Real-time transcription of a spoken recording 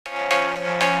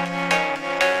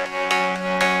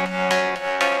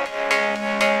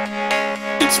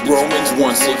Romans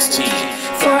 1:16.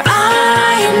 For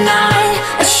I am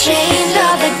not ashamed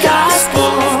of the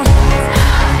gospel.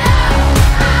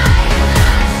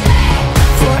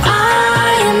 For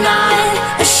I am not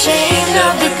ashamed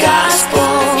of the gospel.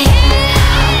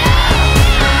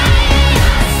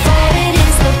 For it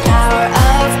is the power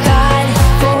of God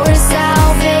for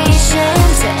salvation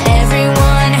to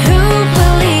everyone who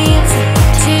believes,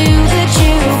 to the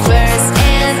Jew first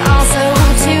and also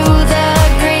to the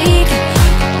Greek.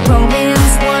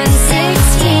 Romans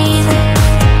 1:16.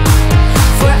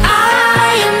 For I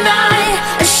am not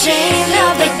ashamed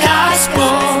of the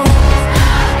gospel.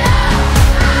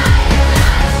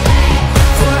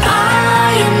 For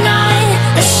I am not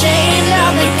ashamed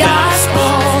of the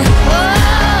gospel.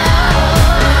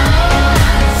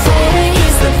 For it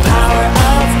is the power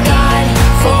of God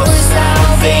for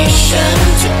salvation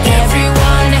to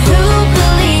everyone who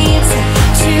believes,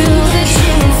 to the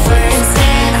Jew first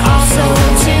and also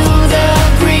to the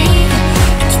Greek.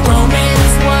 It's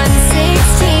Romans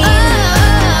 1:16.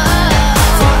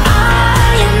 For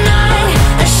I am not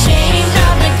ashamed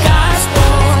of the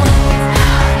gospel.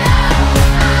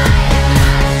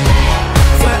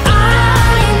 For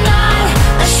I am not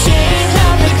ashamed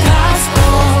of the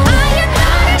gospel. I am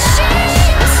not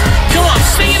ashamed. Come on,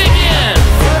 sing it again.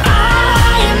 For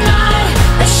I am not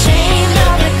ashamed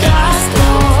of the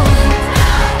gospel.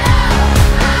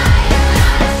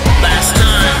 Last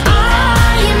time.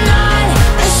 I am not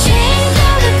ashamed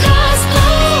of the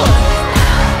gospel.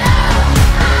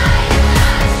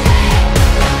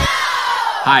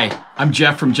 Hi, I'm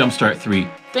Jeff from JumpStart3.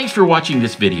 Thanks for watching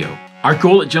this video. Our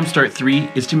goal at JumpStart3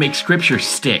 is to make scripture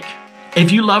stick.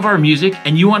 If you love our music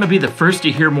and you want to be the first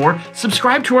to hear more,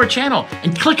 subscribe to our channel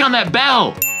and click on that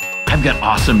bell. I've got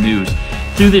awesome news.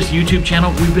 Through this YouTube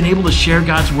channel, we've been able to share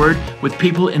God's word with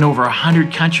people in over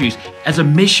 100 countries as a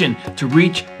mission to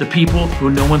reach the people who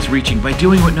no one's reaching by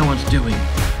doing what no one's doing.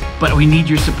 But we need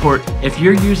your support. If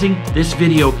you're using this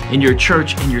video in your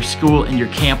church, in your school, in your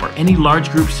camp, or any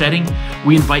large group setting,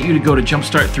 we invite you to go to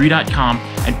JumpStart3.com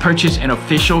and purchase an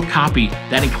official copy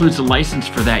that includes a license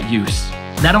for that use.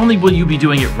 Not only will you be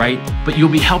doing it right, but you'll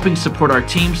be helping support our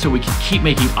team so we can keep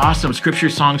making awesome scripture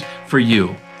songs for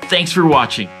you. Thanks for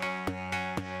watching.